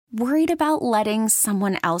Worried about letting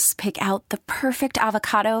someone else pick out the perfect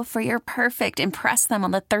avocado for your perfect impress them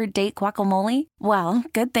on the third date guacamole? Well,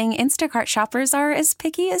 good thing Instacart shoppers are as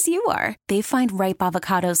picky as you are. They find ripe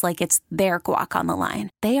avocados like it's their guac on the line.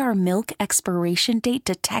 They are milk expiration date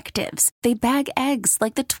detectives. They bag eggs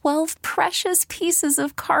like the 12 precious pieces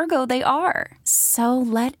of cargo they are. So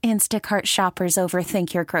let Instacart shoppers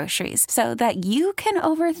overthink your groceries so that you can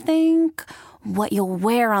overthink what you'll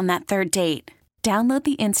wear on that third date. Download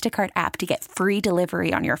the Instacart app to get free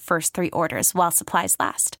delivery on your first 3 orders while supplies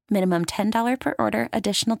last. Minimum $10 per order.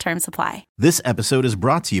 Additional terms apply. This episode is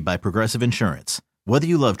brought to you by Progressive Insurance. Whether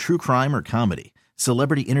you love true crime or comedy,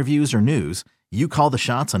 celebrity interviews or news, you call the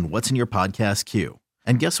shots on what's in your podcast queue.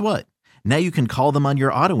 And guess what? Now you can call them on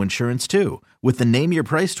your auto insurance too with the Name Your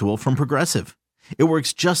Price tool from Progressive. It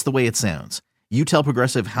works just the way it sounds. You tell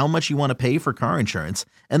Progressive how much you want to pay for car insurance,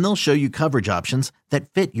 and they'll show you coverage options that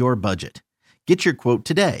fit your budget. Get your quote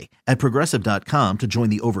today at Progressive.com to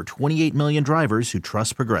join the over 28 million drivers who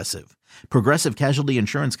trust Progressive. Progressive Casualty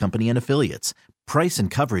Insurance Company and Affiliates. Price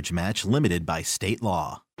and coverage match limited by state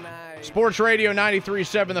law. Sports Radio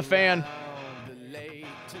 93.7 The Fan.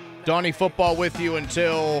 Donny Football with you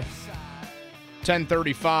until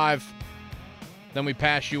 10:35. Then we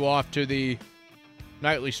pass you off to the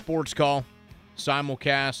nightly sports call.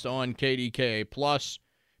 Simulcast on KDKA+.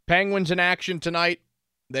 Penguins in action tonight.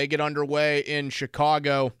 They get underway in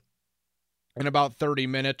Chicago in about 30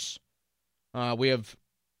 minutes. We have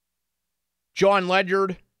John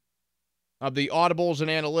Ledyard of the Audibles and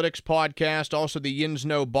Analytics podcast, also the Yins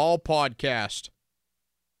Know Ball podcast,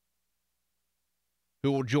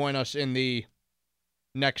 who will join us in the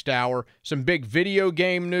next hour. Some big video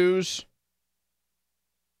game news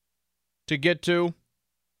to get to.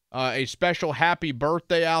 A special happy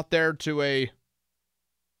birthday out there to a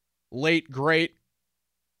late great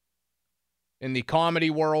in the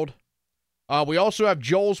comedy world. We also have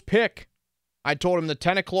Joel's pick. I told him the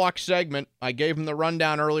 10 o'clock segment. I gave him the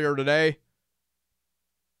rundown earlier today.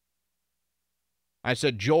 I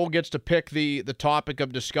said Joel gets to pick the topic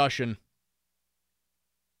of discussion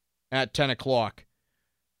at 10 o'clock.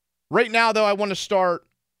 Right now, though, I want to start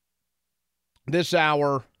this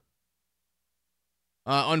hour,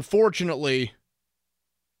 unfortunately,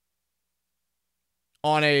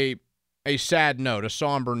 on a sad note, a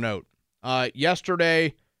somber note.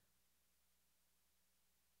 Yesterday,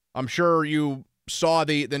 I'm sure you saw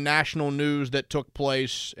the national news that took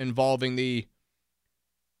place involving the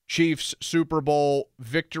Chiefs Super Bowl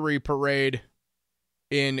victory parade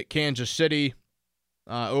in Kansas City.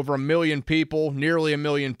 Over 1 million people, nearly 1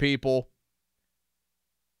 million people,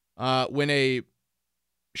 when a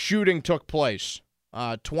shooting took place.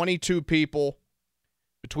 22 people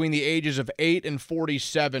between the ages of 8 and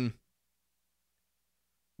 47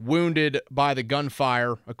 wounded by the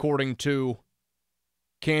gunfire, according to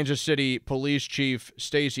Kansas City Police Chief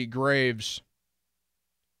Stacey Graves.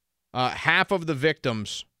 Half of the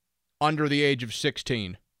victims under the age of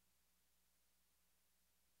 16.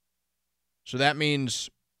 So that means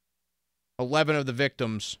 11 of the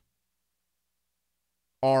victims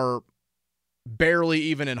are barely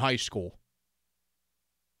even in high school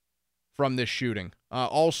from this shooting.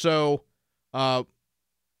 Also,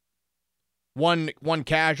 one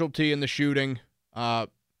casualty in the shooting.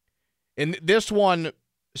 In this one,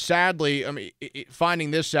 sadly, I mean,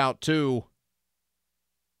 finding this out too,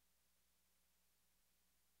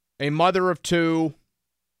 a mother of 2,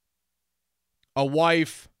 a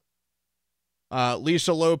wife,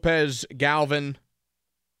 Lisa Lopez Galvin,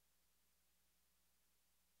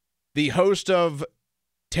 the host of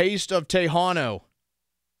Taste of Tejano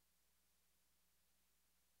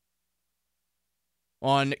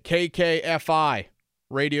on KKFI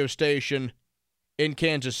radio station in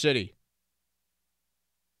Kansas City.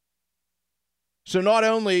 So not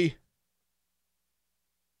only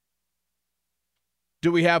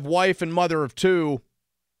do we have wife and mother of 2,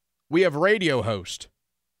 we have radio host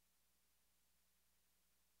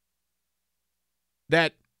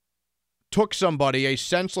that took somebody, a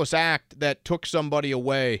senseless act that took somebody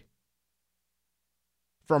away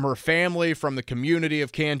from her family, from the community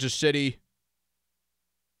of Kansas City.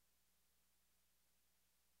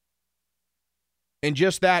 And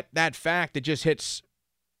just that fact, it just hits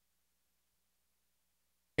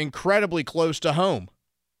incredibly close to home.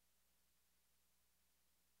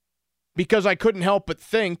 Because I couldn't help but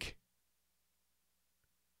think,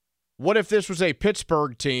 what if this was a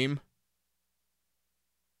Pittsburgh team?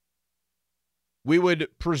 We would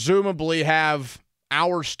presumably have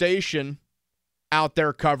our station out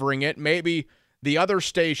there covering it. Maybe the other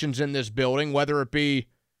stations in this building, whether it be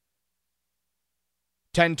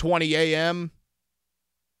 10:20 a.m.,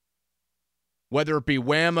 whether it be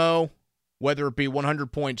Whammo, whether it be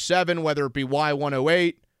 100.7, whether it be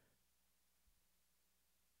Y108.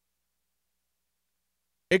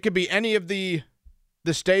 It could be any of the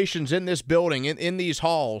stations in this building, in these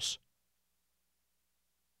halls.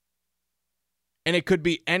 And it could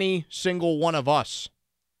be any single one of us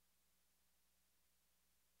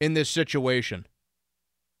in this situation.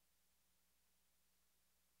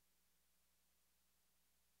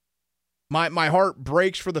 My heart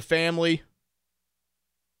breaks for the family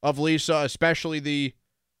of Lisa, especially the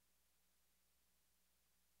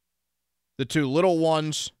two little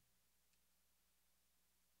ones.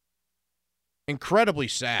 Incredibly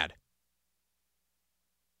sad.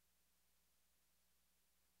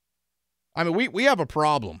 I mean, we have a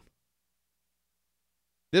problem.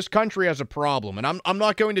 This country has a problem, and I'm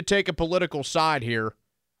not going to take a political side here.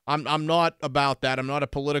 I'm not about that. I'm not a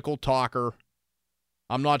political talker.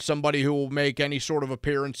 I'm not somebody who will make any sort of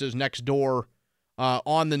appearances next door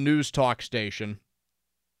on the news talk station.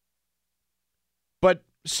 But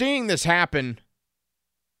seeing this happen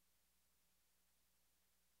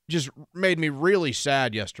just made me really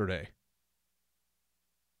sad yesterday.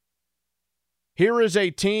 Here is a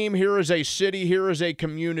team, here is a city, here is a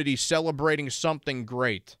community celebrating something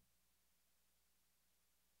great.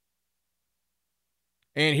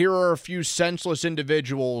 And here are a few senseless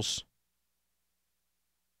individuals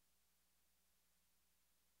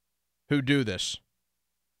who do this.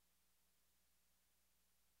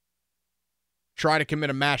 Try to commit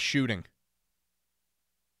a mass shooting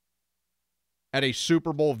at a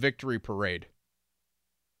Super Bowl victory parade.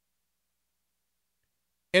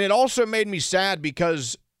 And it also made me sad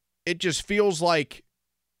because it just feels like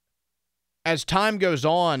as time goes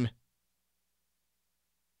on,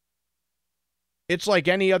 it's like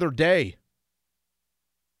any other day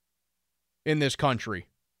in this country.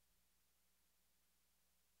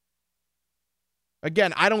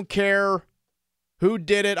 Again, I don't care who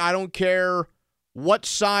did it. I don't care what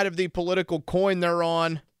side of the political coin they're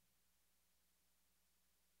on.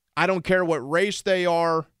 I don't care what race they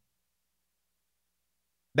are.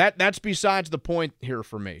 That's besides the point here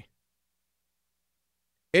for me.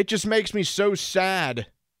 It just makes me so sad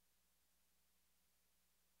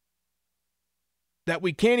that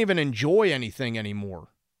we can't even enjoy anything anymore.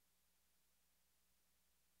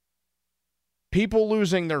 People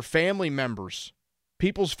losing their family members.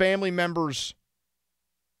 People's family members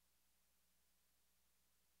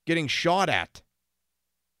getting shot at.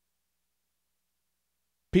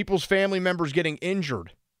 People's family members getting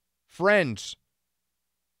injured. Friends.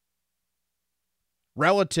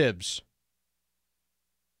 Relatives.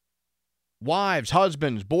 Wives,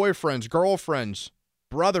 husbands, boyfriends, girlfriends,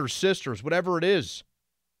 brothers, sisters, whatever it is.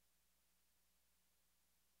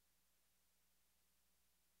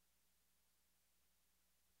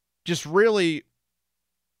 Just really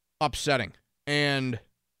upsetting. And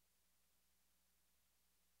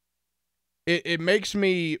it makes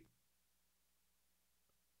me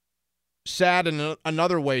sad in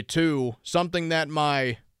another way, too. Something that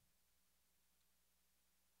my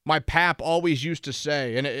pap always used to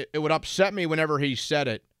say, and it would upset me whenever he said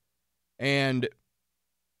it. And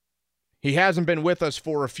he hasn't been with us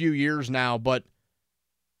for a few years now, but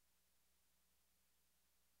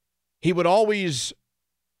he would always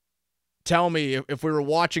tell me if we were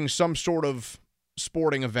watching some sort of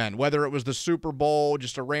sporting event, whether it was the Super Bowl,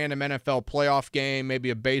 just a random NFL playoff game,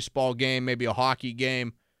 maybe a baseball game, maybe a hockey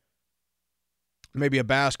game, maybe a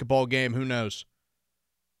basketball game, who knows.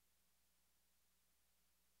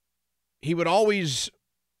 He would always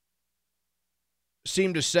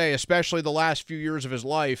seem to say, especially the last few years of his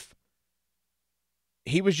life,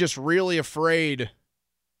 he was just really afraid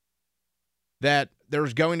that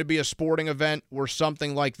there's going to be a sporting event where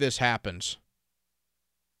something like this happens.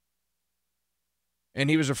 And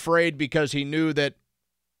he was afraid because he knew that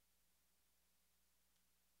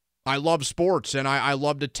I love sports and I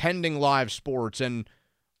loved attending live sports, and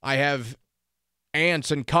I have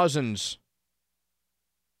aunts and cousins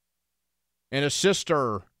and a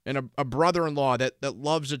sister and a brother-in-law that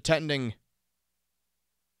loves attending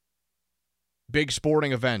big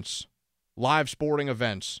sporting events, live sporting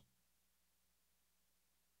events.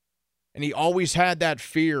 And he always had that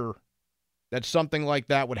fear that something like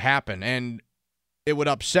that would happen, and it would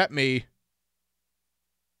upset me.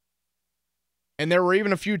 And there were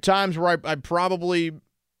even a few times where I probably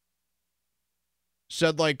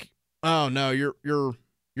said, like, "Oh no, you're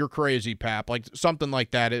crazy, Pap." Like something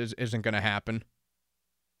like that isn't going to happen.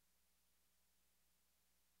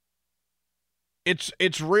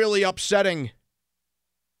 It's really upsetting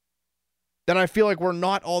that I feel like we're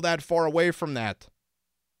not all that far away from that.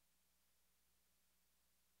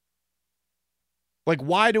 Like,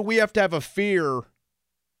 why do we have to have a fear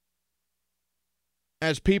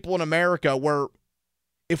as people in America where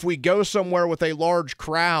if we go somewhere with a large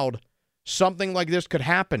crowd, something like this could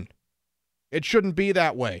happen? It shouldn't be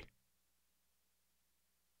that way.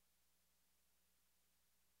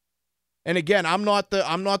 And again, I'm not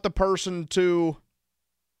the person to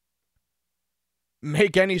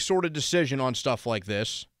make any sort of decision on stuff like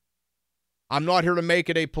this. I'm not here to make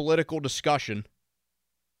it a political discussion.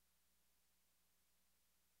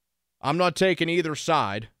 I'm not taking either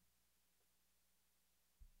side.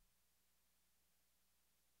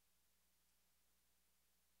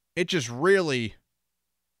 It just really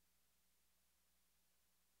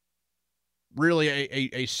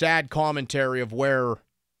a sad commentary of where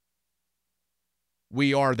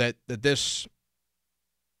we are, that this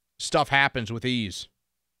stuff happens with ease.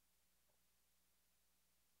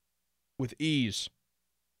 With ease.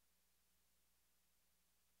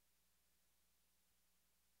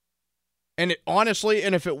 And it, honestly,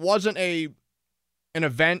 and if it wasn't an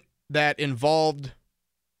event that involved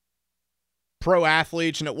pro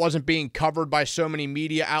athletes and it wasn't being covered by so many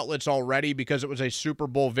media outlets already because it was a Super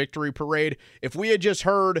Bowl victory parade, if we had just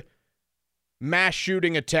heard mass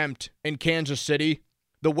shooting attempt in Kansas City,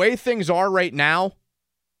 the way things are right now,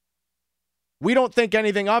 we don't think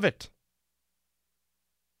anything of it.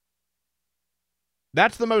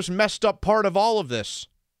 That's the most messed up part of all of this.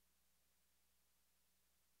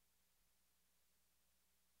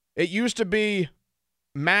 It used to be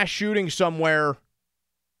mass shooting somewhere,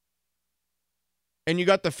 and you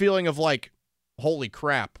got the feeling of like, holy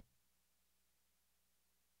crap.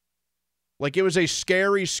 Like it was a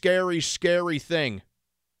scary, scary, scary thing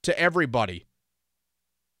to everybody.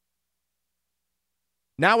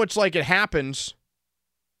 Now it's like it happens,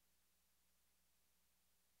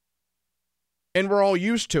 and we're all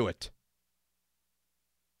used to it.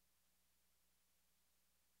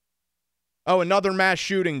 Oh, another mass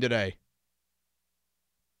shooting today.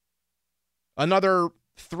 Another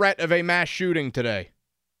threat of a mass shooting today.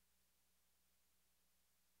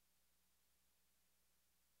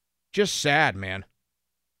 Just sad, man.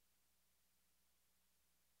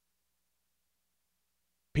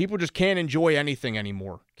 People just can't enjoy anything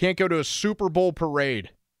anymore. Can't go to a Super Bowl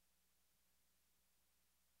parade.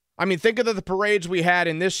 I mean, think of the parades we had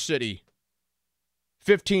in this city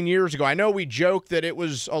 15 years ago. I know we joked that it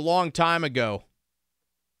was a long time ago.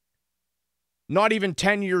 Not even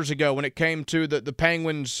 10 years ago when it came to the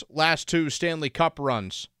Penguins' last two Stanley Cup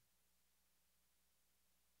runs.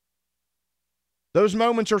 Those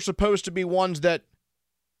moments are supposed to be ones that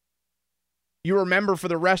you remember for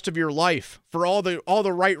the rest of your life, for all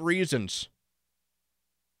the right reasons.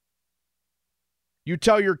 You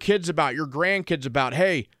tell your kids about, your grandkids about,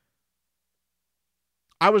 hey,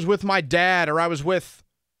 I was with my dad, or I was with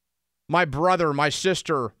my brother, my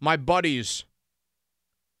sister, my buddies.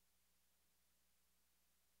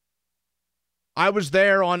 I was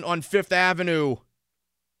there on Fifth Avenue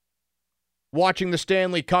watching the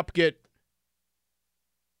Stanley Cup get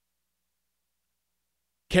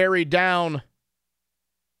carried down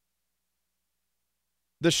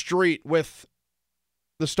the street with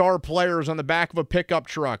the star players on the back of a pickup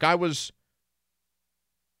truck. I was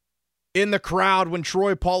in the crowd when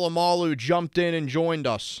Troy Polamalu jumped in and joined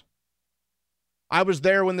us. I was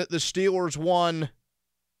there when the Steelers won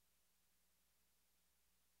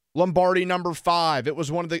Lombardi number 5. It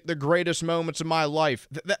was one of the greatest moments of my life.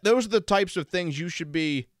 Those are the types of things you should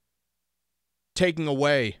be taking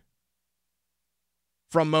away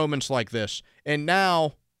from moments like this. And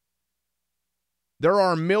now, there are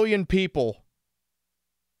 1 million people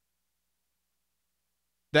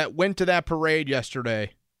that went to that parade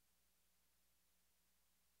yesterday,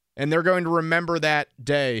 and they're going to remember that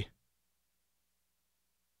day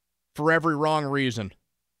for every wrong reason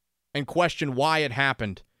and question why it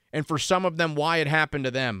happened, and for some of them, why it happened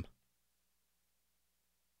to them.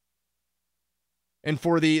 And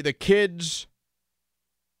for the kids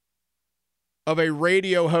of a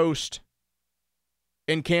radio host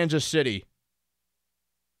in Kansas City,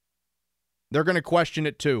 they're going to question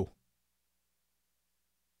it too.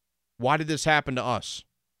 Why did this happen to us?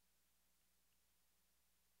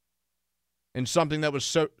 In something that was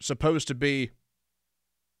supposed to be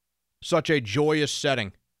such a joyous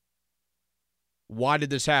setting. Why did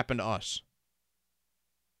this happen to us?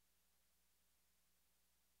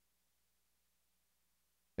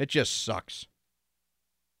 It just sucks.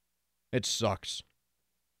 It sucks.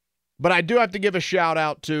 But I do have to give a shout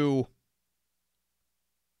out to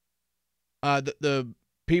the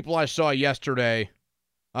people I saw yesterday.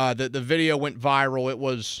 The video went viral. It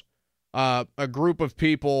was a group of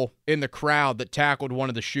people in the crowd that tackled one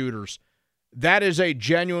of the shooters. that is a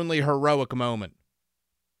genuinely heroic moment.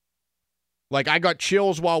 Like, I got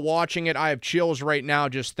chills while watching it. I have chills right now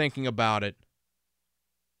just thinking about it.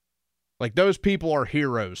 Like, those people are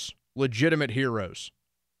heroes, legitimate heroes.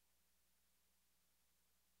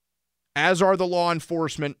 As are the law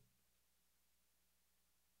enforcement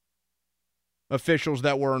officials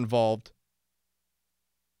that were involved.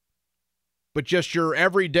 But just your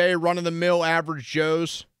everyday run-of-the-mill average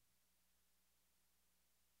Joes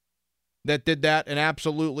that did that, an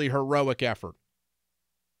absolutely heroic effort.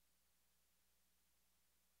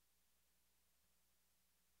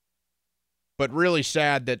 But really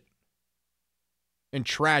sad that, and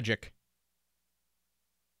tragic,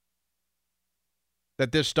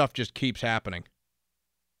 that this stuff just keeps happening.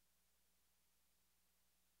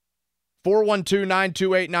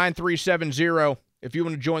 412-928-9370 if you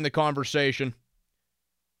want to join the conversation.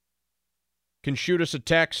 Can shoot us a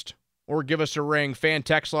text or give us a ring. Fan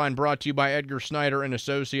text line brought to you by Edgar Snyder and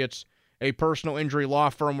Associates, a personal injury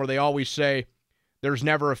law firm where they always say there's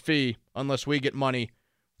never a fee unless we get money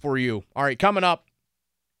for you. All right, coming up,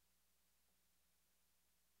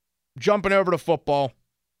 jumping over to football.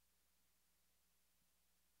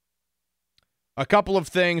 A couple of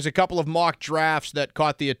things, a couple of mock drafts that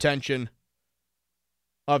caught the attention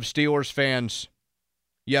of Steelers fans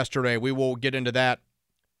yesterday. We will get into that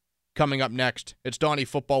coming up next. It's Donny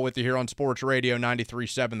Football with you here on Sports Radio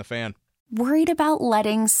 93.7 The Fan. Worried about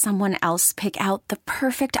letting someone else pick out the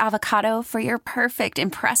perfect avocado for your perfect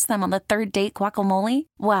impress them on the third date guacamole?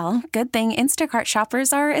 Well, good thing Instacart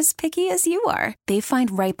shoppers are as picky as you are. They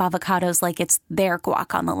find ripe avocados like it's their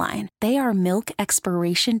guac on the line. They are milk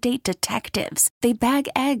expiration date detectives. They bag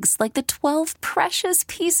eggs like the 12 precious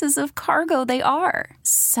pieces of cargo they are.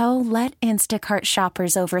 So let Instacart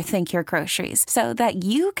shoppers overthink your groceries so that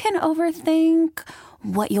you can overthink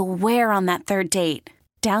what you'll wear on that third date.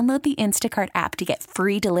 Download the Instacart app to get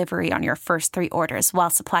free delivery on your first 3 orders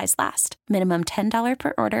while supplies last. Minimum $10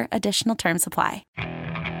 per order. Additional terms apply.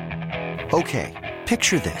 Okay,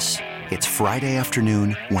 picture this. It's Friday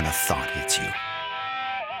afternoon when a thought hits you.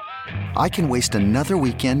 I can waste another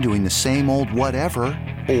weekend doing the same old whatever,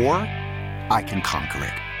 or I can conquer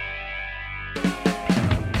it.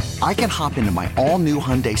 I can hop into my all-new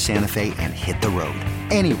Hyundai Santa Fe and hit the road.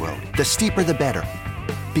 Any road. The steeper, the better.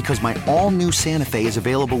 Because my all-new Santa Fe is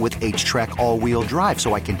available with H-Track all-wheel drive,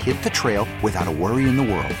 so I can hit the trail without a worry in the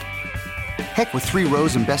world. Heck, with 3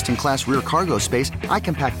 rows and best-in-class rear cargo space, I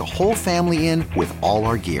can pack the whole family in with all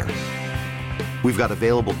our gear. We've got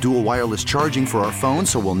available dual wireless charging for our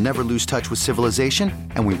phones, so we'll never lose touch with civilization,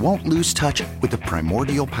 and we won't lose touch with the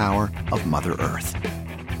primordial power of Mother Earth.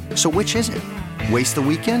 So which is it? Waste the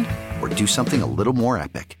weekend or do something a little more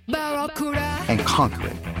epic? And conquer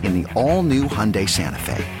it in the all-new Hyundai Santa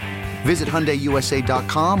Fe. Visit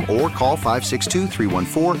HyundaiUSA.com or call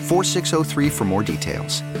 562-314-4603 for more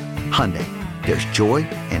details. Hyundai, there's joy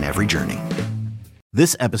in every journey.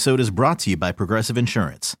 This episode is brought to you by Progressive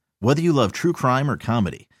Insurance. Whether you love true crime or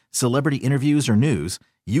comedy, celebrity interviews or news,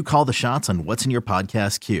 you call the shots on what's in your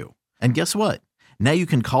podcast queue. And guess what? Now you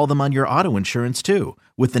can call them on your auto insurance too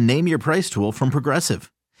with the Name Your Price tool from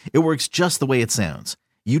Progressive. It works just the way it sounds.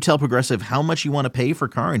 You tell Progressive how much you want to pay for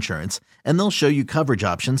car insurance, and they'll show you coverage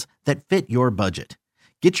options that fit your budget.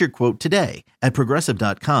 Get your quote today at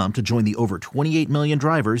Progressive.com to join the over 28 million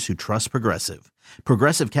drivers who trust Progressive.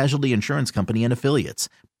 Progressive Casualty Insurance Company and Affiliates.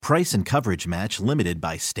 Price and coverage match limited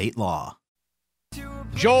by state law.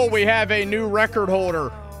 Joel, we have a new record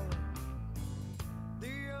holder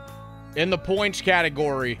in the points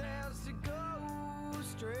category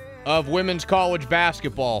of women's college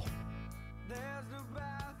basketball.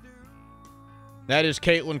 That is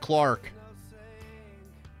Caitlin Clark.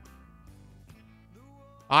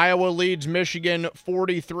 Iowa leads Michigan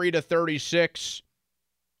 43-36.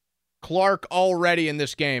 Clark already in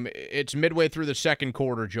this game. It's midway through the second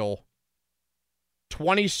quarter, Joel.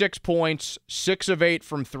 26 points, 6 of 8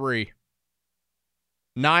 from 3.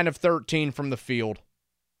 9 of 13 from the field.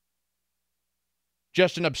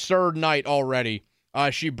 Just an absurd night already.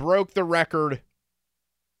 She broke the record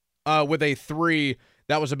with a 3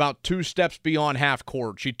 that was about 2 steps beyond half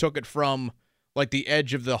court. She took it from like the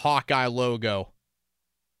edge of the Hawkeye logo.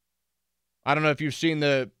 I don't know if you've seen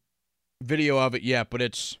the video of it yet, but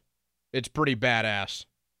it's pretty badass.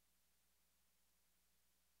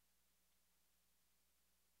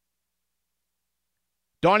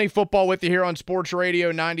 Donny Football with you here on Sports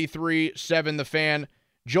Radio 93.7 The Fan.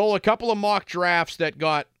 Joel, a couple of mock drafts that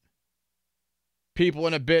got people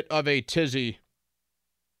in a bit of a tizzy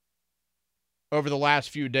over the last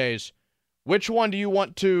few days. Which one do you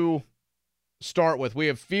want to start with? We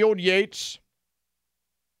have Field Yates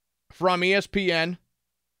from ESPN,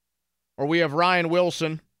 or we have Ryan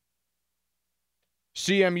Wilson,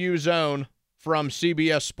 CMU Zone from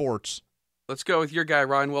CBS Sports. Let's go with your guy,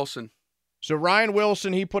 Ryan Wilson. So Ryan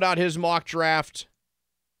Wilson, he put out his mock draft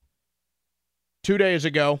 2 days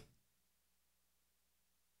ago,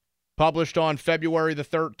 published on February the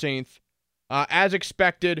 13th. As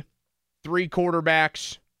expected, 3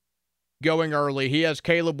 quarterbacks going early. He has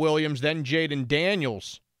Caleb Williams, then Jaden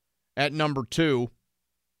Daniels at number 2.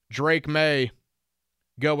 Drake May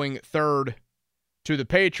going 3rd to the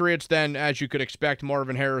Patriots. Then, as you could expect,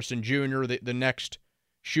 Marvin Harrison Jr., the next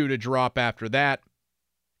shoe to drop after that.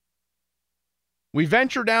 We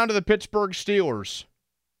venture down to the Pittsburgh Steelers.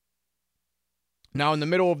 Now, in the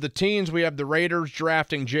middle of the teens, we have the Raiders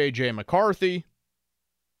drafting J.J. McCarthy.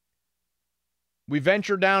 We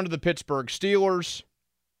venture down to the Pittsburgh Steelers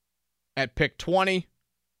at pick 20.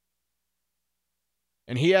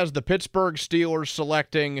 And he has the Pittsburgh Steelers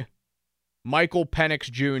selecting Michael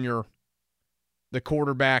Penix Jr., the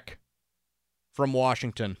quarterback from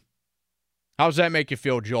Washington. How's that make you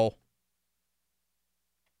feel, Joel?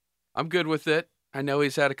 I'm good with it. I know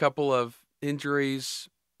he's had a couple of injuries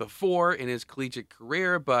before in his collegiate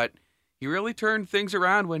career, but he really turned things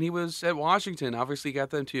around when he was at Washington. Obviously got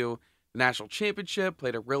them to the national championship,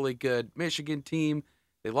 played a really good Michigan team.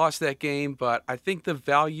 They lost that game, but I think the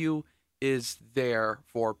value is there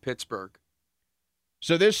for Pittsburgh.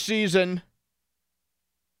 So this season,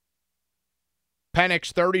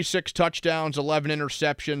 Penix, 36 touchdowns, 11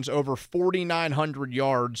 interceptions, over 4,900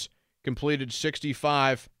 yards, completed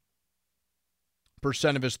 65%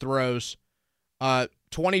 of his throws.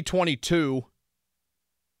 2022,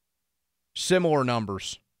 similar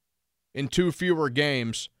numbers. In 2 fewer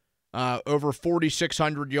games, over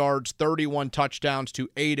 4,600 yards, 31 touchdowns to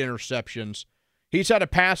 8 interceptions. He's had a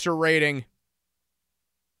passer rating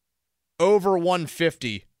over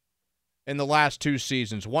 150 in the last 2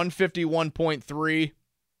 seasons. 151.3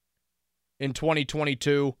 in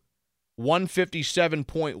 2022,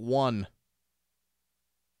 157.1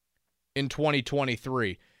 in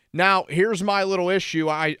 2023. Now, here's my little issue.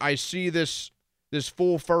 I see this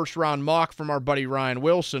full first-round mock from our buddy Ryan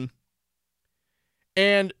Wilson.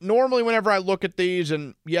 And normally whenever I look at these,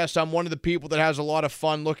 and yes, I'm one of the people that has a lot of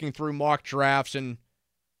fun looking through mock drafts, and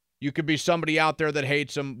you could be somebody out there that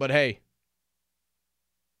hates them, but hey,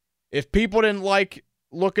 if people didn't like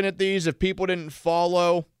looking at these, if people didn't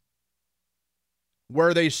follow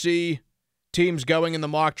where they see teams going in the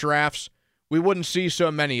mock drafts, we wouldn't see so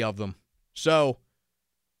many of them. So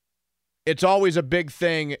it's always a big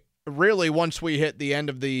thing, really, once we hit the end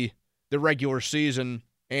of the regular season,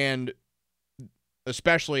 and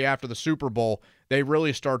especially after the Super Bowl, they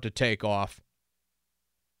really start to take off.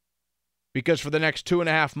 Because for the next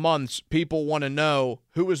 2.5 months, people want to know,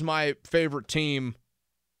 who is my favorite team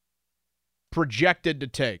projected to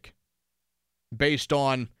take? Based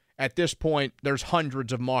on, at this point, there's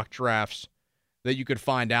hundreds of mock drafts that you could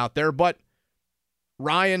find out there. But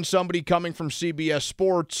Ryan, somebody coming from CBS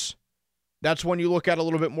Sports, that's when you look at it a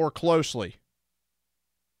little bit more closely.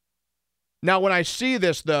 Now, when I see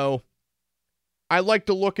this, though, I like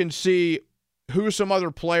to look and see who some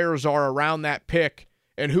other players are around that pick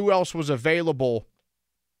and who else was available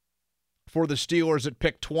for the Steelers at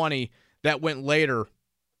pick 20 that went later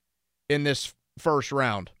in this first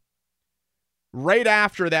round. Right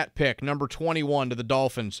after that pick, number 21 to the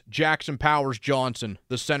Dolphins, Jackson Powers Johnson,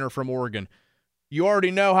 the center from Oregon. You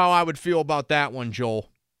already know how I would feel about that one, Joel.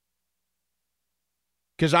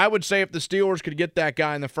 Because I would say if the Steelers could get that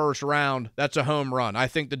guy in the first round, that's a home run. I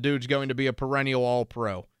think the dude's going to be a perennial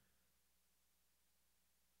All-Pro.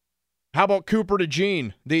 How about Cooper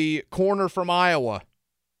DeJean, the corner from Iowa?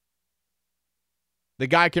 The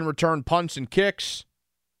guy can return punts and kicks.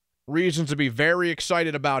 Reasons to be very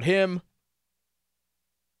excited about him.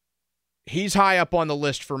 He's high up on the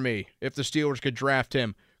list for me if the Steelers could draft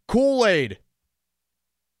him. Kool-Aid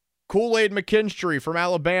McKinstry from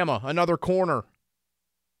Alabama, another corner.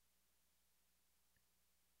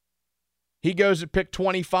 He goes at pick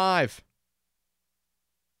 25.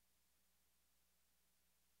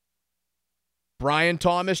 Brian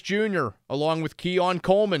Thomas Jr., along with Keon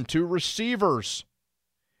Coleman, 2 receivers.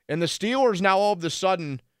 And the Steelers now all of a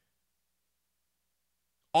sudden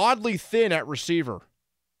oddly thin at receiver.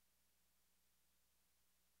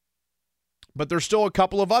 But there's still a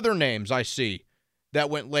couple of other names I see that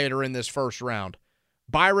went later in this first round.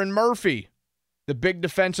 Byron Murphy, the big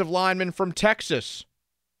defensive lineman from Texas.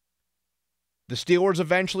 The Steelers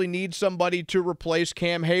eventually need somebody to replace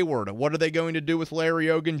Cam Hayward. What are they going to do with Larry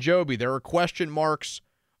Ogunjobi? There are question marks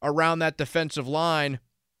around that defensive line.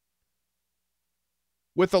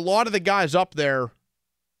 With a lot of the guys up there,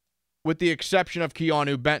 with the exception of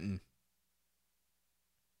Keanu Benton.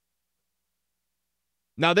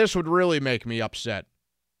 Now, this would really make me upset.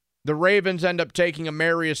 The Ravens end up taking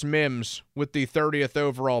Amarius Mims with the 30th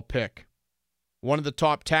overall pick. One of the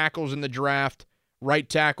top tackles in the draft, right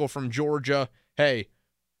tackle from Georgia. Hey,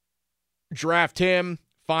 draft him,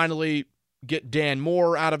 finally get Dan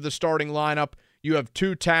Moore out of the starting lineup. You have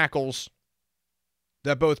two tackles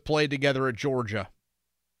that both played together at Georgia,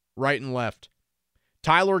 right and left.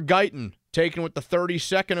 Tyler Guyton, taken with the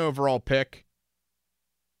 32nd overall pick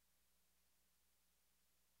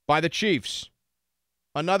by the Chiefs.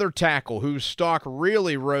 Another tackle whose stock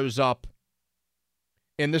really rose up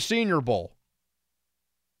in the Senior Bowl.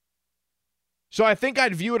 So I think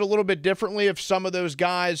I'd view it a little bit differently if some of those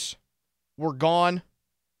guys were gone.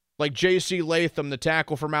 Like J.C. Latham, the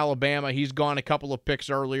tackle from Alabama, he's gone a couple of picks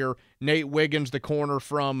earlier. Nate Wiggins, the corner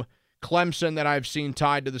from Clemson that I've seen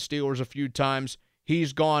tied to the Steelers a few times,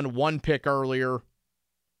 he's gone one pick earlier.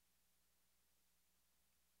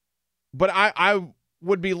 But I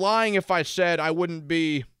would be lying if I said I wouldn't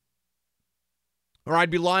be, or I'd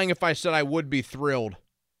be lying if I said I would be thrilled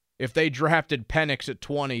if they drafted Penix at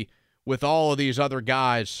 20 with all of these other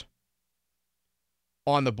guys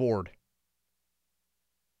on the board.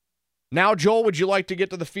 Now, Joel, would you like to get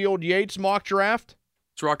to the Field Yates mock draft?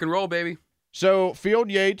 Let's rock and roll, baby. So, Field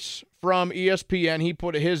Yates from ESPN, he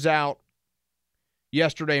put his out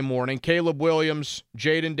yesterday morning. Caleb Williams,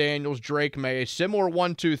 Jaden Daniels, Drake May, a similar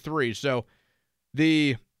 1, 2, 3. So,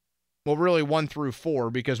 really 1 through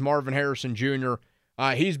 4, because Marvin Harrison Jr.,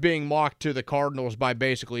 he's being mocked to the Cardinals by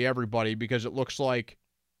basically everybody because it looks like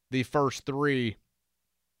the first 3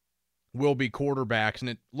 will be quarterbacks. And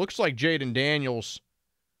it looks like Jaden Daniels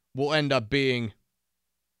will end up being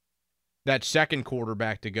that second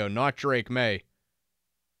quarterback to go, not Drake May.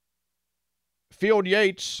 Field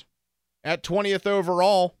Yates, at 20th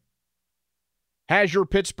overall, has your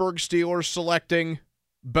Pittsburgh Steelers selecting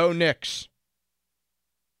Bo Nix,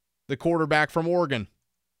 the quarterback from Oregon.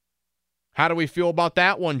 How do we feel about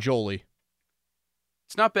that one, Jolie?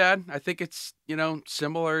 It's not bad. I think it's,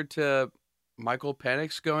 similar to Michael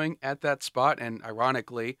Penix going at that spot. And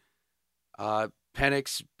ironically,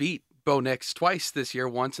 Penix beat Bo Nix twice this year,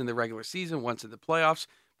 once in the regular season, once in the playoffs,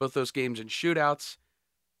 both those games in shootouts.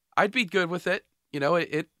 I'd be good with it.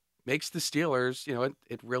 It makes the Steelers,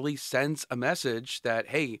 it really sends a message that,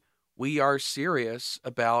 hey, we are serious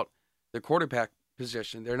about the quarterback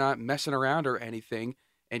position. They're not messing around or anything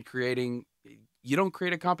and you don't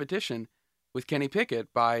create a competition with Kenny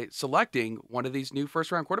Pickett by selecting one of these new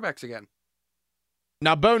first-round quarterbacks again.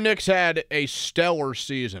 Now, Bo Nix had a stellar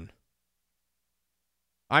season.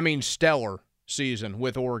 Stellar season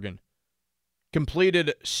with Oregon.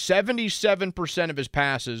 Completed 77% of his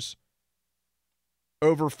passes,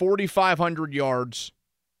 over 4,500 yards,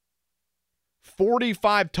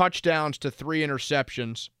 45 touchdowns to 3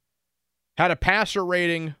 interceptions, had a passer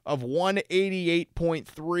rating of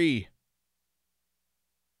 188.3.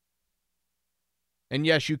 And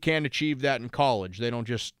yes, you can achieve that in college. They don't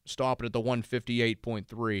just stop it at the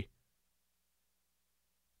 158.3.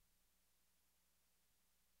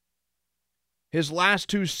 His last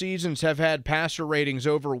 2 seasons have had passer ratings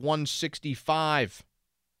over 165.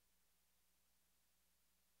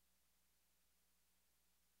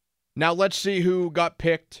 Now let's see who got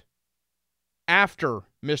picked after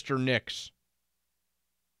Mr. Nix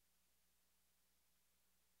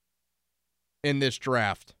in this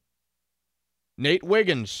draft. Nate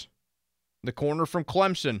Wiggins, the corner from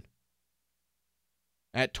Clemson,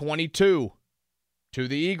 at 22 to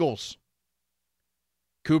the Eagles.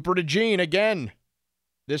 Cooper DeJean again,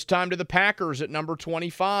 this time to the Packers at number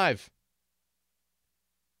 25.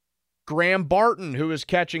 Graham Barton, who is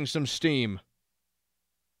catching some steam,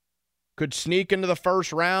 could sneak into the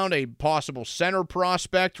first round, a possible center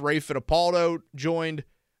prospect. Ray Fittipaldo joined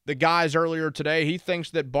the guys earlier today. He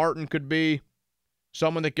thinks that Barton could be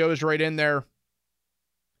someone that goes right in there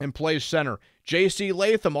and plays center. J.C.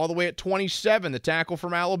 Latham all the way at 27, the tackle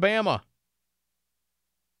from Alabama.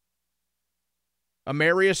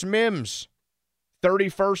 Amarius Mims,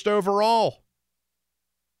 31st overall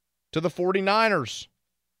to the 49ers.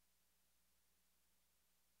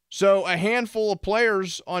 So a handful of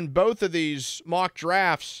players on both of these mock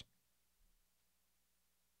drafts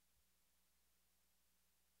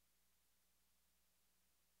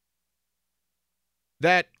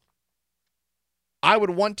that I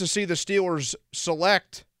would want to see the Steelers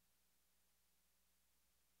select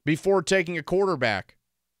before taking a quarterback.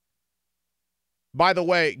 By the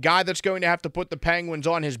way, guy that's going to have to put the Penguins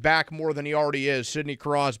on his back more than he already is, Sidney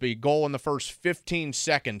Crosby. Goal in the first 15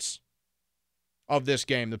 seconds of this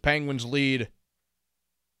game. The Penguins lead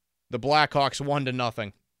The Blackhawks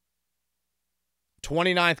 1-0.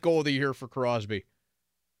 29th goal of the year for Crosby.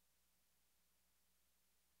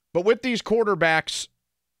 But with these quarterbacks,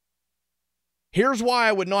 here's why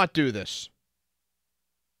I would not do this.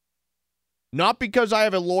 Not because I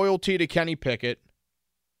have a loyalty to Kenny Pickett,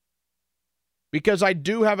 because I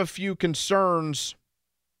do have a few concerns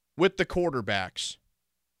with the quarterbacks.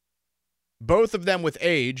 Both of them with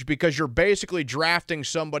age, because you're basically drafting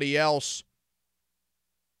somebody else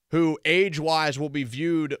who age-wise will be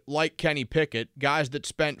viewed like Kenny Pickett, guys that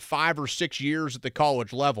spent 5 or 6 years at the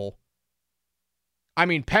college level. I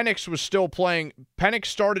mean, Penix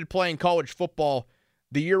started playing college football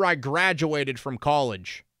the year I graduated from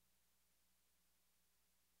college.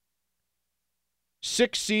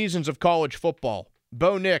 6 seasons of college football.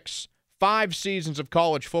 Bo Nix, 5 seasons of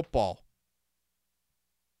college football.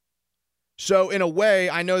 So, in a way,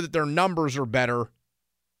 I know that their numbers are better.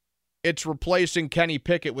 It's replacing Kenny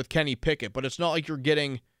Pickett with Kenny Pickett, but it's not like you're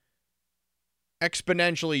getting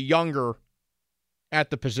exponentially younger at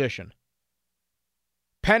the position.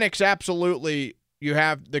 Penix, absolutely, you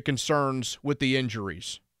have the concerns with the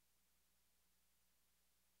injuries.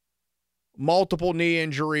 Multiple knee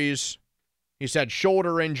injuries. He's had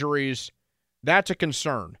shoulder injuries. That's a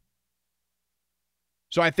concern.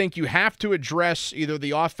 So I think you have to address either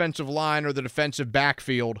the offensive line or the defensive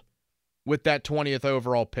backfield with that 20th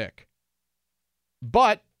overall pick.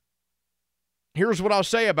 But here's what I'll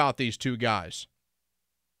say about these two guys.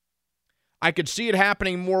 I could see it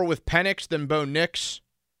happening more with Penix than Bo Nix.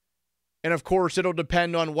 And, of course, it'll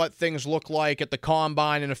depend on what things look like at the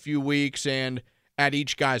Combine in a few weeks and at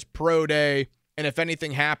each guy's pro day, and if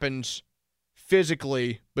anything happens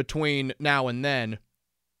physically between now and then.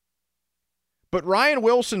 But Ryan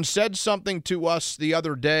Wilson said something to us the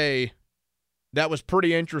other day that was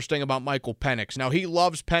pretty interesting about Michael Penix. Now, he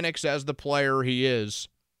loves Penix as the player he is,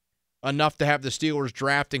 enough to have the Steelers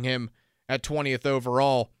drafting him at 20th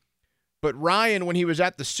overall. But Ryan, when he was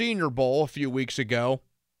at the Senior Bowl a few weeks ago,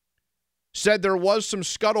 said there was some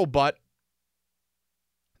scuttlebutt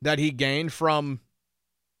that he gained from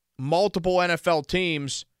multiple NFL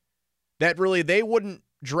teams that really they wouldn't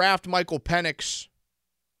draft Michael Penix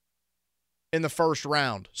in the first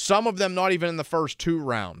round. Some of them not even in the first 2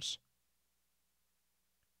 rounds.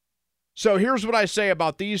 So here's what I say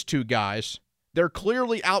about these two guys. They're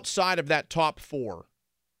clearly outside of that top 4.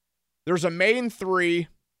 There's a main 3.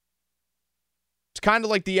 It's kind of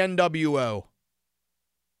like the NWO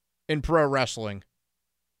in pro wrestling.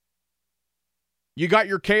 You got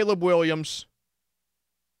your Caleb Williams.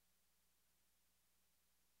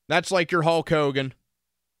 That's like your Hulk Hogan.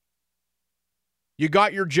 You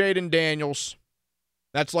got your Jaden Daniels.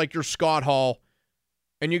 That's like your Scott Hall.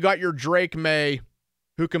 And you got your Drake May,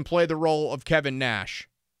 who can play the role of Kevin Nash.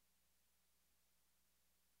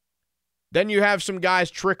 Then you have some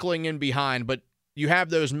guys trickling in behind, but you have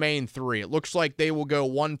those main 3. It looks like they will go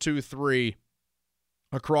 1, 2, 3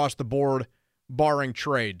 across the board, barring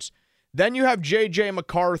trades. Then you have J.J.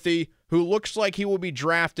 McCarthy, who looks like he will be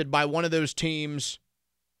drafted by one of those teams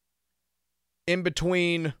in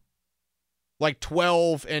between like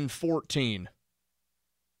 12 and 14.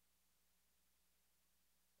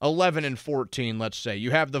 11 and 14, let's say.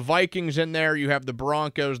 You have the Vikings in there, you have the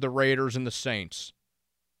Broncos, the Raiders, and the Saints.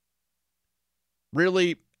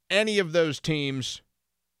 Really, any of those teams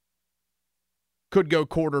could go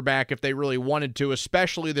quarterback if they really wanted to,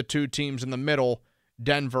 especially the 2 teams in the middle,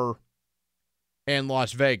 Denver and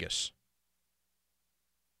Las Vegas.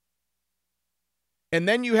 And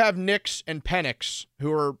then you have Nix and Penix,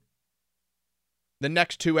 who are the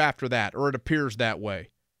next 2 after that, or it appears that way.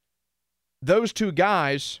 Those 2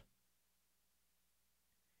 guys,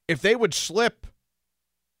 if they would slip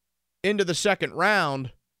into the second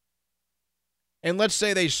round, and let's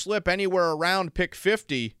say they slip anywhere around pick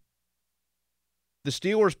 50, the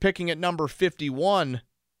Steelers picking at number 51,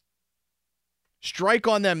 strike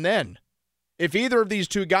on them then. If either of these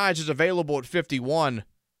 2 guys is available at 51,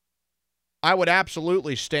 I would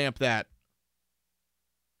absolutely stamp that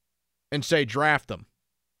and say draft them.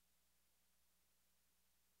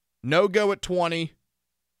 No go at 20.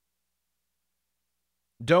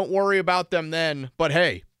 Don't worry about them then. But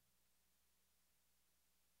hey,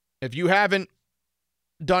 if you haven't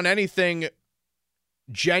done anything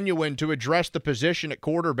genuine to address the position at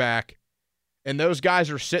quarterback, and those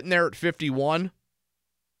guys are sitting there at 51,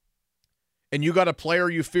 and you got a player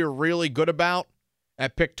you feel really good about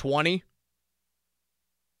at pick 20,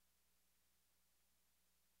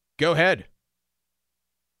 go ahead.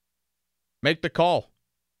 Make the call.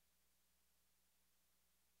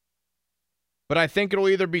 But I think it'll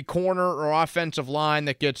either be corner or offensive line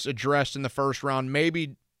that gets addressed in the first round.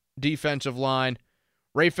 Maybe defensive line.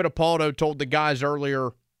 Ray Fittipaldo told the guys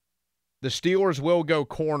earlier the Steelers will go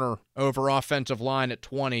corner over offensive line at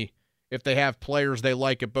 20 if they have players they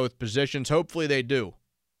like at both positions. Hopefully they do.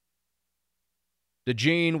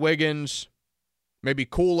 DeGene, Wiggins, maybe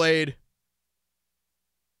Kool-Aid.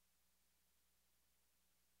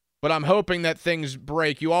 But I'm hoping that things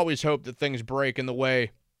break. You always hope that things break in the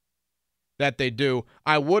way that they do.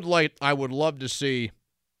 I would love to see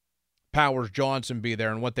Powers Johnson be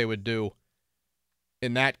there and what they would do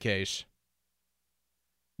in that case.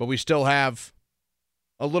 But we still have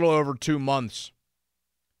a little over 2 months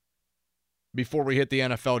before we hit the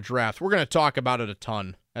NFL draft. We're going to talk about it a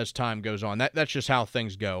ton as time goes on. That's just how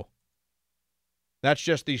things go. That's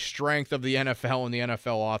just the strength of the NFL and the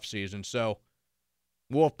NFL offseason. So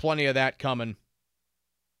we'll have plenty of that coming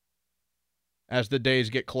as the days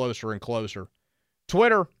get closer and closer.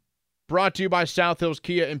 Twitter, brought to you by South Hills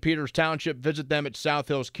Kia in Peters Township. Visit them at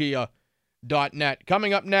southhillskia.net.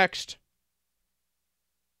 Coming up next,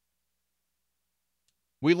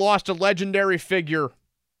 we lost a legendary figure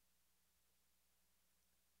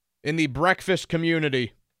in the breakfast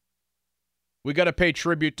community. We got to pay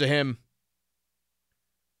tribute to him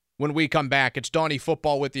when we come back. It's Donny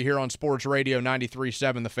Football with you here on Sports Radio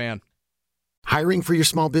 93.7 The Fan. Hiring for your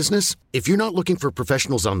small business? If you're not looking for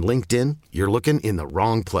professionals on LinkedIn, you're looking in the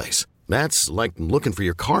wrong place. That's like looking for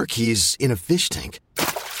your car keys in a fish tank.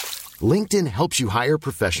 LinkedIn helps you hire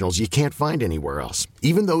professionals you can't find anywhere else,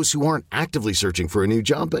 even those who aren't actively searching for a new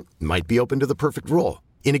job but might be open to the perfect role.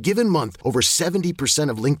 In a given month, over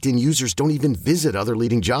 70% of LinkedIn users don't even visit other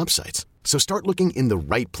leading job sites. So start looking in the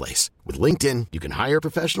right place. With LinkedIn, you can hire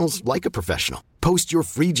professionals like a professional. Post your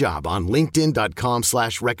free job on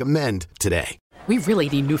linkedin.com/recommend today. We really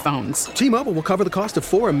need new phones. T-Mobile will cover the cost of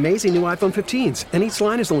 4 amazing new iPhone 15s, and each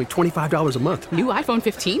line is only $25 a month. New iPhone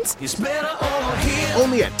 15s? It's better over here.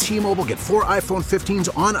 Only at T-Mobile, get 4 iPhone 15s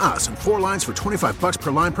on us and 4 lines for $25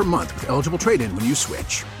 per line per month with eligible trade-in when you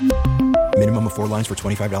switch. Minimum of 4 lines for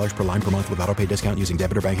 $25 per line per month with autopay discount using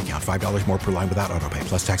debit or bank account. $5 more per line without autopay,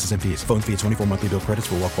 plus taxes and fees. Phone fee at 24 monthly bill credits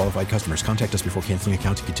for well-qualified customers. Contact us before canceling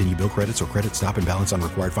account to continue bill credits or credit stop and balance on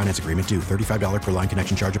required finance agreement due. $35 per line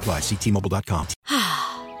connection charge applies. See T-Mobile.com.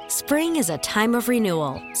 Spring is a time of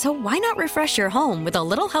renewal, so why not refresh your home with a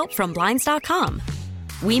little help from Blinds.com?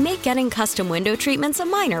 We make getting custom window treatments a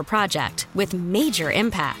minor project with major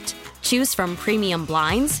impact. Choose from premium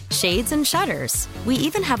blinds, shades, and shutters. We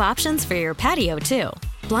even have options for your patio, too.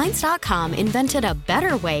 Blinds.com invented a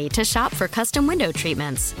better way to shop for custom window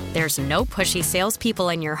treatments. There's no pushy salespeople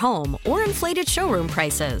in your home or inflated showroom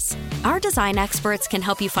prices. Our design experts can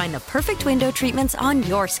help you find the perfect window treatments on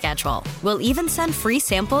your schedule. We'll even send free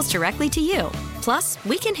samples directly to you. Plus,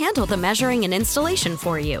 we can handle the measuring and installation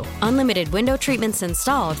for you. Unlimited window treatments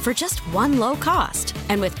installed for just one low cost.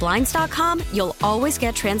 And with Blinds.com, you'll always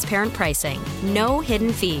get transparent pricing. No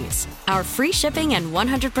hidden fees. Our free shipping and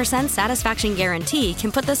 100% satisfaction guarantee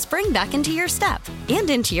can put the spring back into your step and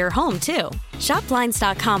into your home, too. Shop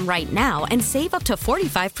Blinds.com right now and save up to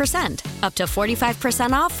 45%. Up to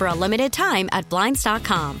 45% off for a limited time at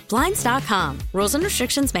Blinds.com. Blinds.com. Rules and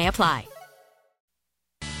restrictions may apply.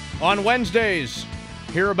 On Wednesdays,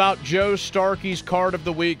 hear about Joe Starkey's Card of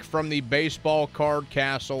the Week from the Baseball Card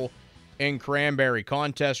Castle in Cranberry.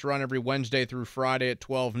 Contests run every Wednesday through Friday at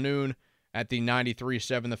 12 noon at the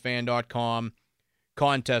 937thefan.com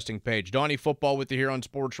contesting page. Donny Football with you here on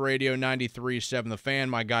Sports Radio 93.7 The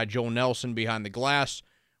Fan. My guy Joel Nelson behind the glass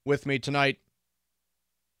with me tonight.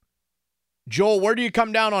 Joel, where do you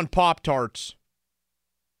come down on Pop Tarts?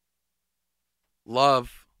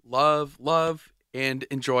 Love, and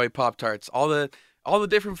enjoy Pop Tarts. All the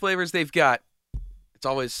different flavors they've got. It's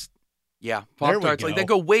always, Pop Tarts. Like they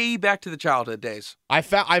go way back to the childhood days. I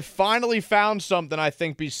finally found something, I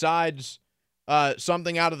think, besides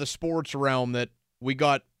something out of the sports realm that we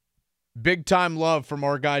got big time love from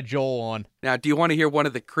our guy Joel on. Now, do you want to hear one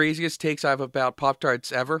of the craziest takes I've about Pop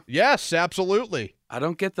Tarts ever? Yes, absolutely. I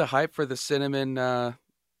don't get the hype for the cinnamon, the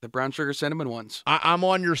brown sugar cinnamon ones. I'm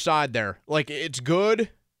on your side there. Like, it's good.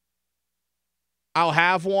 I'll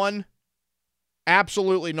have one.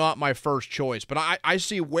 Absolutely not my first choice, but I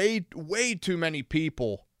see way too many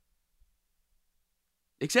people.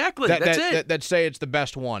 Exactly. That's it. That say it's the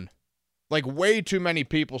best one. Like, way too many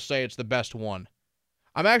people say it's the best one.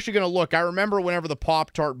 I'm actually going to look. I remember whenever the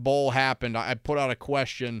Pop Tart Bowl happened, I put out a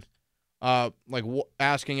question,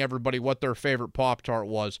 asking everybody what their favorite Pop Tart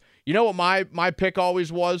was. You know what my pick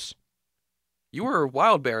always was? You were a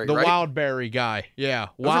wild berry, right? The wild berry guy. Yeah,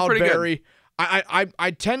 wild berry.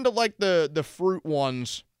 I tend to like the fruit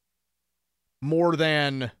ones more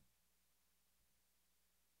than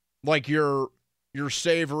like your your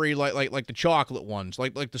savory, like the chocolate ones,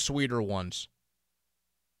 like the sweeter ones.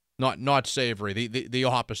 Not savory, the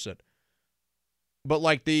opposite. But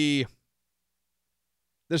like the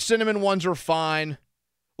cinnamon ones are fine.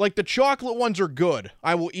 Like the chocolate ones are good.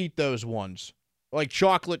 I will eat those ones. Like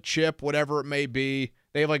chocolate chip, whatever it may be.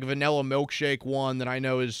 They have like a vanilla milkshake one that I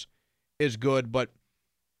know is good. But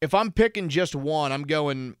if I'm picking just one, I'm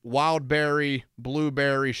going wild berry,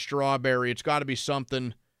 blueberry, strawberry. It's got to be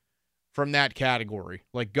something from that category.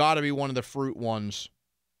 Like got to be one of the fruit ones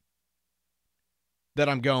that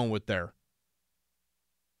I'm going with there.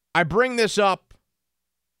 I bring this up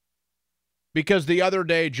because the other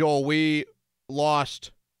day, Joel, we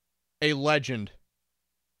lost a legend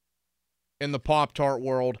in the Pop Tart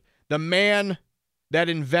world. The man that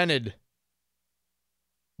invented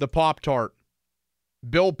the Pop Tart,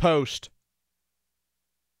 Bill Post,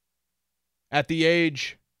 at the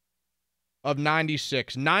age of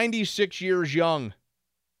 96. 96 years young.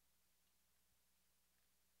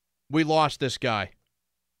 We lost this guy.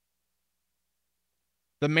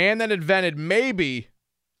 The man that invented maybe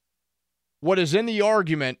what is in the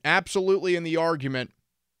argument, absolutely in the argument,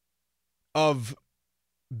 of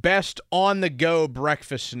best on-the-go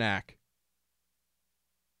breakfast snack.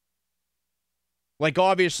 Like,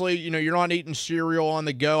 obviously, you're not eating cereal on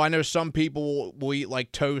the go. I know some people will eat,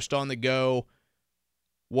 like, toast on the go,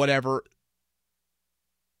 whatever.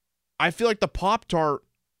 I feel like the Pop-Tart,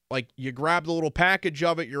 like, you grab the little package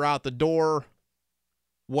of it, you're out the door,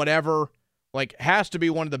 whatever. Like, has to be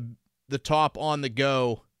one of the top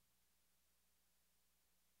on-the-go,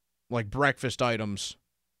 like, breakfast items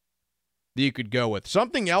that you could go with.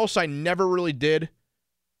 Something else I never really did.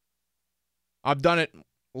 I've done it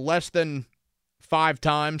less than 5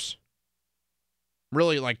 times.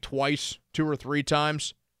 Really, like, twice, 2 or 3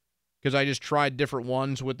 times. Because I just tried different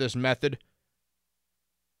ones with this method.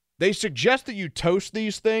 They suggest that you toast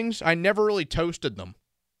these things. I never really toasted them.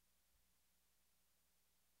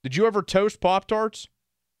 Did you ever toast Pop-Tarts?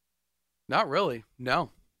 Not really. No.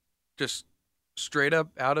 Just straight up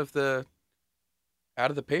out of the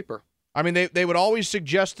paper. I mean, they would always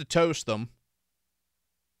suggest to toast them.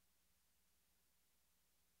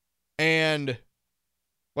 And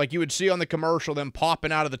like you would see on the commercial, them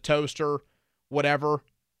popping out of the toaster, whatever.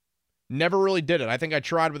 Never really did it. I think I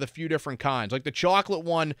tried with a few different kinds. Like the chocolate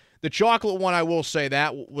one, I will say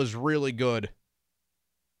that was really good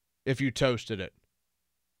if you toasted it.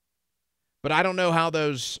 But I don't know how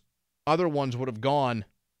those other ones would have gone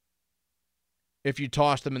if you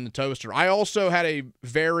tossed them in the toaster. I also had a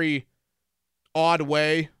very odd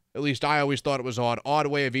way, at least I always thought it was odd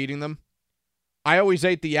way of eating them. I always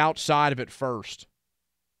ate the outside of it first.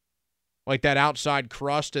 Like that outside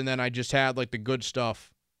crust, and then I just had like the good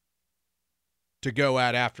stuff to go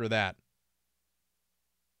at after that.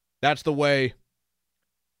 That's the way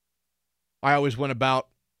I always went about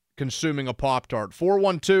consuming a Pop-Tart.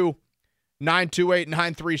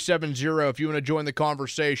 412-928-9370 if you want to join the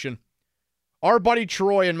conversation. Our buddy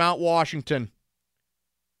Troy in Mount Washington,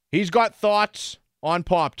 he's got thoughts on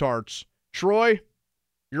Pop-Tarts. Troy,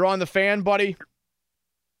 you're on the fan, buddy.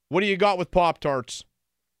 What do you got with Pop-Tarts?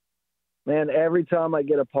 Man, every time I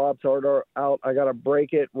get a Pop-Tart out, I got to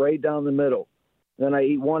break it right down the middle. Then I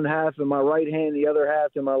eat one half in my right hand, the other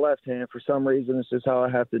half in my left hand. For some reason, it's just how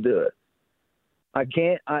I have to do it. I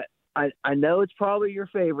know it's probably your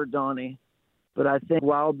favorite, Donnie, but I think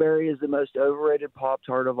Wild Berry is the most overrated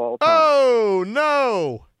Pop-Tart of all time. Oh,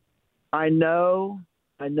 no. I know,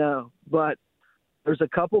 but there's a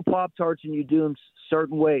couple Pop-Tarts and you do them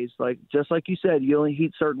certain ways. Like, just like you said, you only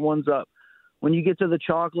heat certain ones up. When you get to the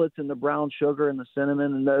chocolates and the brown sugar and the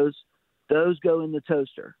cinnamon and those go in the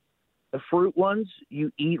toaster. The fruit ones,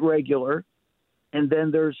 you eat regular. And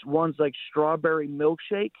then there's ones like strawberry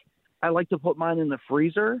milkshake. I like to put mine in the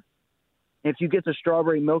freezer. If you get the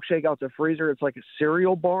strawberry milkshake out the freezer, it's like a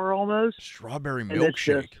cereal bar almost. Strawberry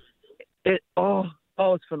milkshake. It's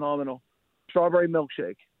phenomenal. Strawberry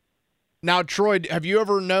milkshake. Now, Troy, have you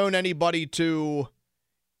ever known anybody to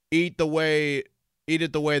eat it the way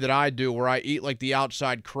that I do, where I eat like the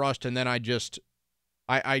outside crust and then I just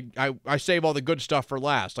I save all the good stuff for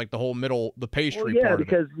last, like the whole middle, the pastry part of it? Yeah,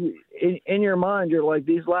 because in your mind, you're like,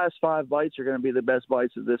 these last 5 bites are going to be the best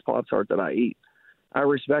bites of this Pop-Tart that I eat. I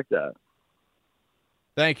respect that.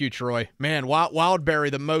 Thank you, Troy. Man, Wild Berry,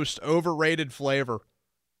 the most overrated flavor.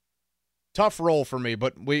 Tough role for me,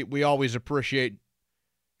 but we always appreciate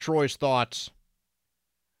Troy's thoughts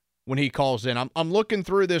when he calls in. I'm looking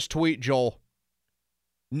through this tweet, Joel.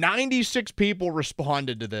 96 people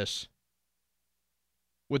responded to this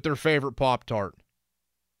with their favorite Pop-Tart.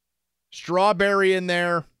 Strawberry in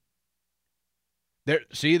there.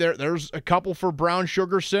 There's a couple for brown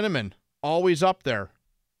sugar cinnamon. Always up there.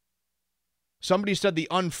 Somebody said the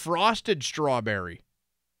unfrosted strawberry,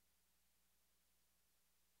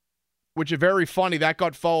 which is very funny. That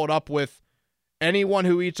got followed up with, anyone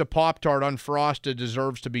who eats a Pop Tart unfrosted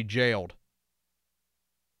deserves to be jailed.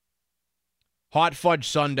 Hot fudge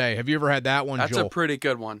sundae. Have you ever had that one, That's Joel? a pretty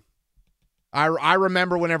good one. I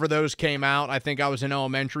remember whenever those came out. I think I was in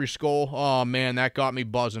elementary school. Oh, man, that got me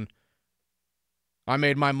buzzing. I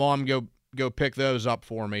made my mom go pick those up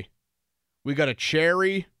for me. We got a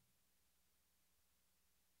cherry.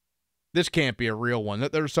 This can't be a real one.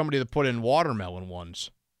 There's somebody that put in watermelon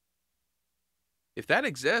ones. If that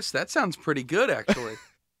exists, that sounds pretty good, actually.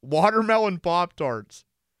 Watermelon Pop Tarts.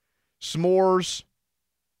 S'mores.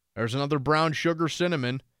 There's another brown sugar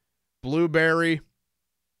cinnamon. Blueberry.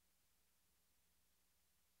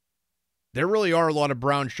 There really are a lot of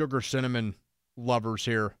brown sugar cinnamon lovers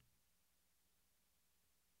here.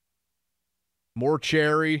 More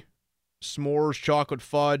cherry. S'mores, chocolate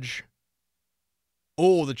fudge.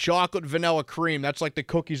 Oh, the chocolate vanilla cream. That's like the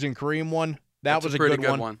cookies and cream one. That was a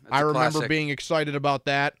good one. I remember being excited about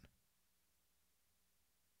that.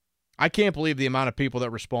 I can't believe the amount of people that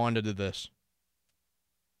responded to this.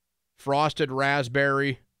 Frosted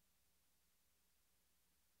raspberry.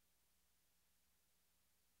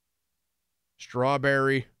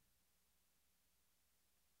 Strawberry.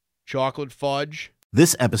 Chocolate fudge.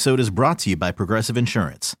 This episode is brought to you by Progressive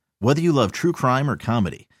Insurance. Whether you love true crime or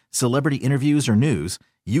comedy, celebrity interviews or news,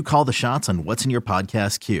 you call the shots on what's in your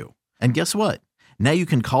podcast queue. And guess what? Now you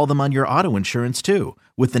can call them on your auto insurance too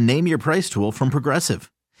with the Name Your Price tool from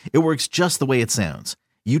Progressive. It works just the way it sounds.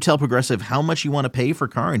 You tell Progressive how much you want to pay for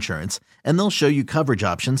car insurance, and they'll show you coverage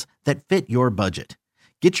options that fit your budget.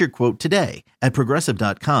 Get your quote today at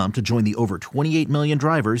Progressive.com to join the over 28 million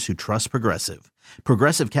drivers who trust Progressive.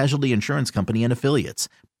 Progressive Casualty Insurance Company and Affiliates.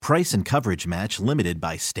 Price and coverage match limited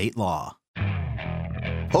by state law.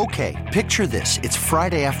 Okay, picture this. It's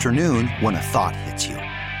Friday afternoon when a thought hits you.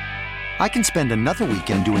 I can spend another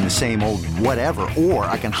weekend doing the same old whatever, or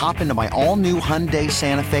I can hop into my all-new Hyundai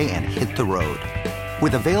Santa Fe and hit the road.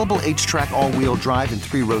 With available H-Track all-wheel drive and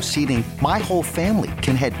 3-row seating, my whole family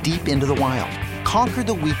can head deep into the wild. Conquer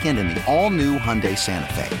the weekend in the all-new Hyundai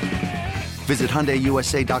Santa Fe. Visit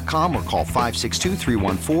HyundaiUSA.com or call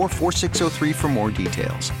 562-314-4603 for more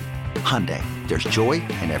details. Hyundai, there's joy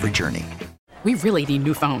in every journey. We really need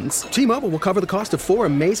new phones. T-Mobile will cover the cost of 4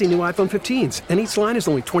 amazing new iPhone 15s, and each line is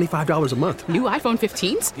only $25 a month. New iPhone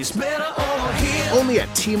 15s? It's better over here. Only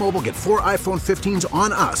at T-Mobile, get 4 iPhone 15s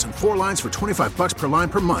on us and 4 lines for $25 per line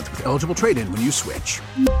per month with eligible trade-in when you switch.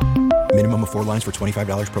 Minimum of 4 lines for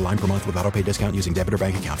 $25 per line per month with autopay discount using debit or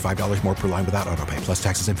bank account. $5 more per line without autopay, plus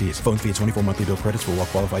taxes and fees. Phone fee at 24 monthly bill credits for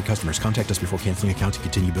well-qualified customers. Contact us before canceling account to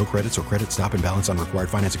continue bill credits or credit stop and balance on required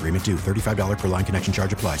finance agreement due. $35 per line connection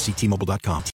charge applies. See T-Mobile.com.